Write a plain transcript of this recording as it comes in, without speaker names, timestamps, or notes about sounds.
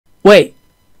Wait,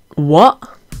 what?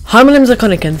 Hi, my name's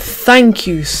Iconic and thank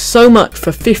you so much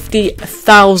for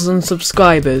 50,000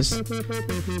 subscribers.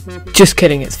 Just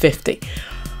kidding, it's 50.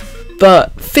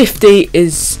 But 50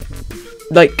 is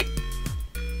like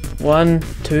 1,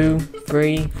 2,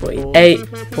 3, 48,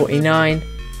 49,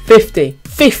 50.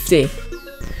 50!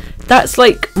 That's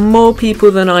like more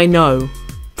people than I know.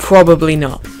 Probably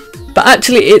not. But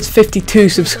actually it's 52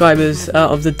 subscribers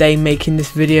of the day making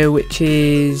this video, which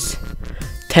is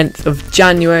 10th of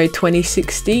January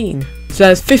 2016. So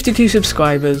there's 52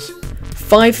 subscribers,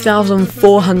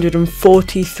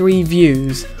 5,443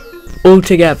 views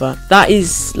altogether. That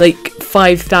is like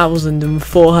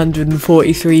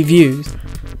 5,443 views.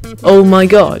 Oh my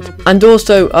god. And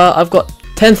also I've got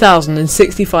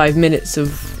 10,065 minutes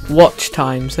of watch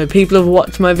time. So people have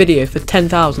watched my video for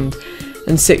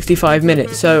 10,065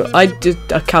 minutes. So I did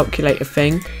a calculator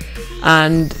thing,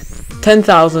 and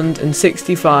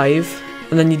 10,065,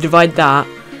 and then you divide that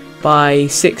by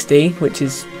 60, which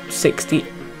is 60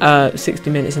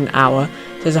 minutes an hour.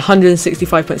 So there's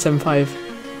 165.75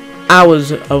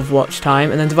 hours of watch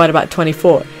time, and then divided by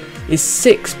 24 is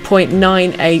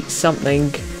 6.98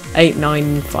 something,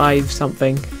 895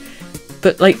 something.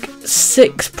 But like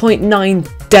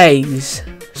 6.9 days.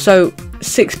 So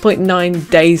 6.9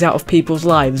 days out of people's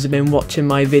lives have been watching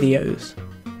my videos.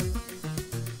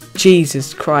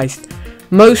 Jesus Christ.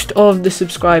 Most of the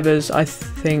subscribers, I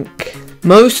think,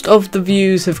 most of the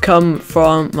views have come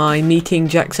from my meeting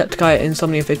Jacksepticeye at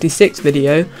Insomnia 56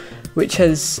 video, which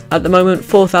has at the moment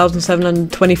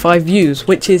 4,725 views,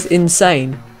 which is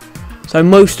insane. So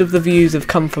most of the views have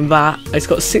come from that. It's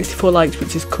got 64 likes,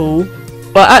 which is cool.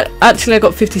 Well, actually I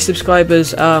got 50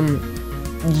 subscribers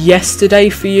yesterday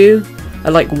for you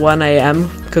at like 1 AM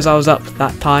because I was up at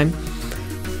that time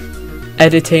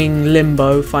editing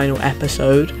Limbo final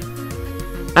episode.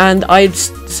 And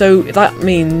so that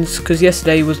means, because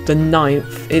yesterday was the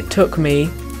 9th, it took me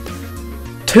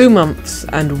 2 months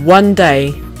and 1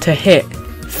 day to hit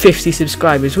 50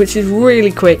 subscribers, which is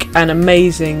really quick and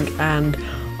amazing, and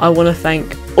I want to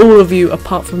thank all of you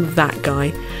apart from that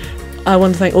guy. I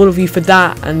want to thank all of you for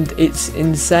that, and it's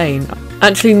insane.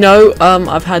 Actually no,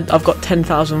 I've got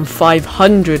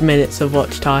 10,500 minutes of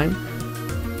watch time.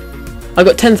 I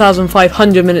got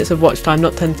 10,500 minutes of watch time,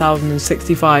 not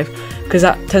 10,065, because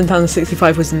that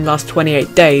 10,065 was in the last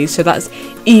 28 days, so that's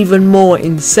even more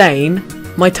insane.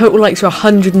 My total likes are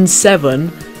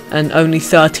 107 and only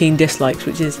 13 dislikes,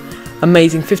 which is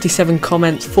amazing. 57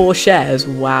 comments, 4 shares,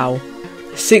 wow.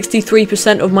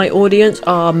 63% of my audience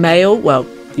are male. Well,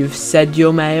 you've said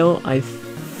you're male.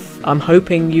 I'm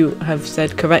hoping you have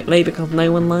said correctly because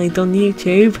no one lied on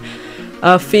YouTube.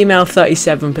 Female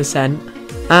 37%.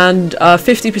 And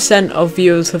 50% of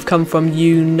viewers have come from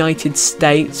United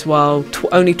States, while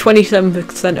only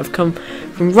 27% have come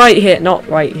from right here, not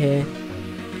right here.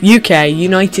 UK,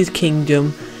 United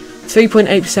Kingdom,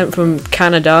 3.8% from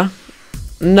Canada.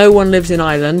 No one lives in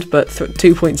Ireland, but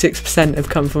 2.6% have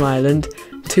come from Ireland.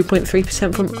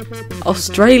 2.3% from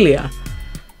Australia.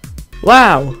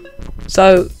 Wow.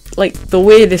 So, like, the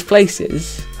weirdest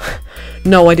places.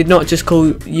 No, I did not just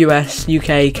call US,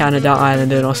 UK, Canada,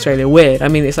 Ireland and Australia weird. I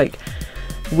mean, it's like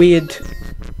weird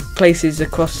places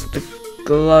across the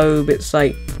globe. It's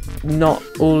like not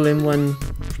all in one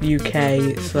UK.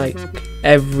 It's like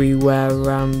everywhere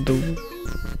around the...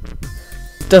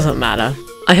 Doesn't matter.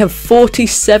 I have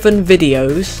 47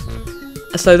 videos.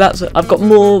 So that's... I've got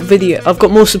more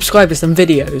subscribers than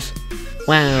videos.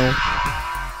 Wow.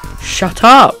 Shut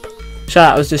up. So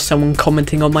that was just someone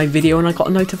commenting on my video and I got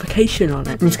a notification on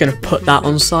it. I'm just going to put that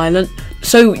on silent.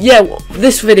 So yeah,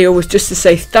 this video was just to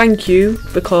say thank you,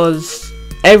 because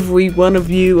every one of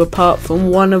you apart from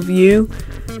one of you,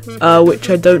 which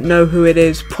I don't know who it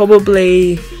is,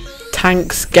 probably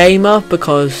Tanks Gamer,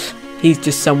 because he's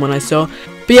just someone I saw.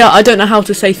 But yeah, I don't know how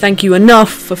to say thank you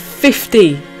enough for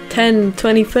 50, 10,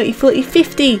 20, 30, 40,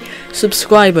 50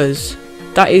 subscribers.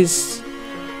 That is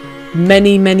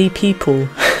many people.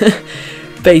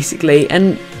 Basically,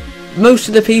 and most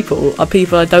of the people are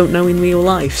people I don't know in real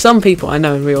life. Some people I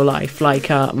know in real life,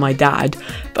 like my dad,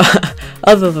 but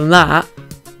other than that,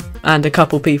 and a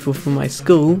couple people from my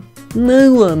school,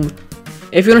 no one.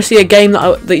 If you want to see a game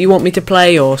that you want me to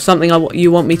play, or something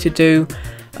you want me to do,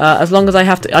 as long as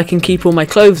I can keep all my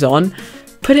clothes on,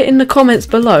 put it in the comments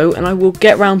below and I will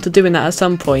get round to doing that at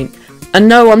some point. And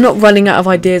no, I'm not running out of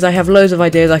ideas. I have loads of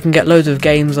ideas. I can get loads of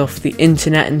games off the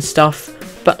internet and stuff.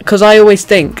 But because I always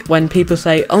think when people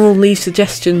say, oh, leave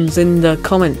suggestions in the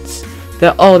comments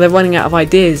they're running out of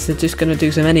ideas. They're just going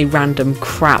to do any random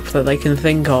crap that they can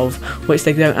think of, which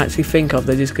they don't actually think of.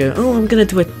 They just go, oh, I'm going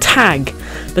to do a tag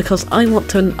because I want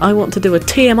to do a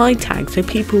TMI tag so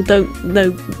people don't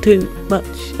know too much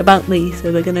about me,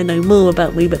 so they're going to know more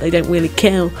about me, but they don't really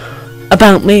care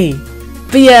about me.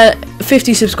 But yeah,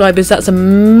 50 subscribers, that's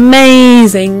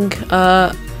amazing.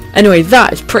 Anyway,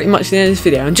 that is pretty much the end of this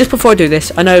video. And just before I do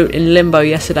this, I know in Limbo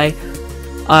yesterday,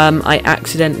 I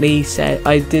accidentally said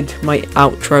I did my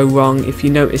outro wrong. If you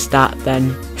noticed that,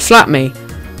 then slap me.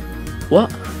 What?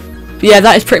 But yeah,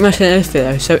 that is pretty much the end of this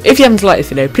video. So if you haven't liked this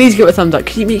video, please give it a thumbs up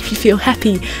because it makes me feel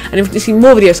happy. And if you want to see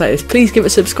more videos like this, please give it a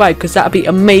subscribe because that would be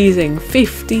amazing.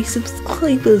 50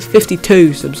 subscribers,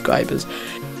 52 subscribers.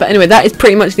 But anyway, that is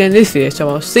pretty much the end of this video. So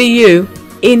I'll see you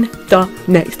in the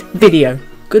next video.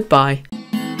 Goodbye.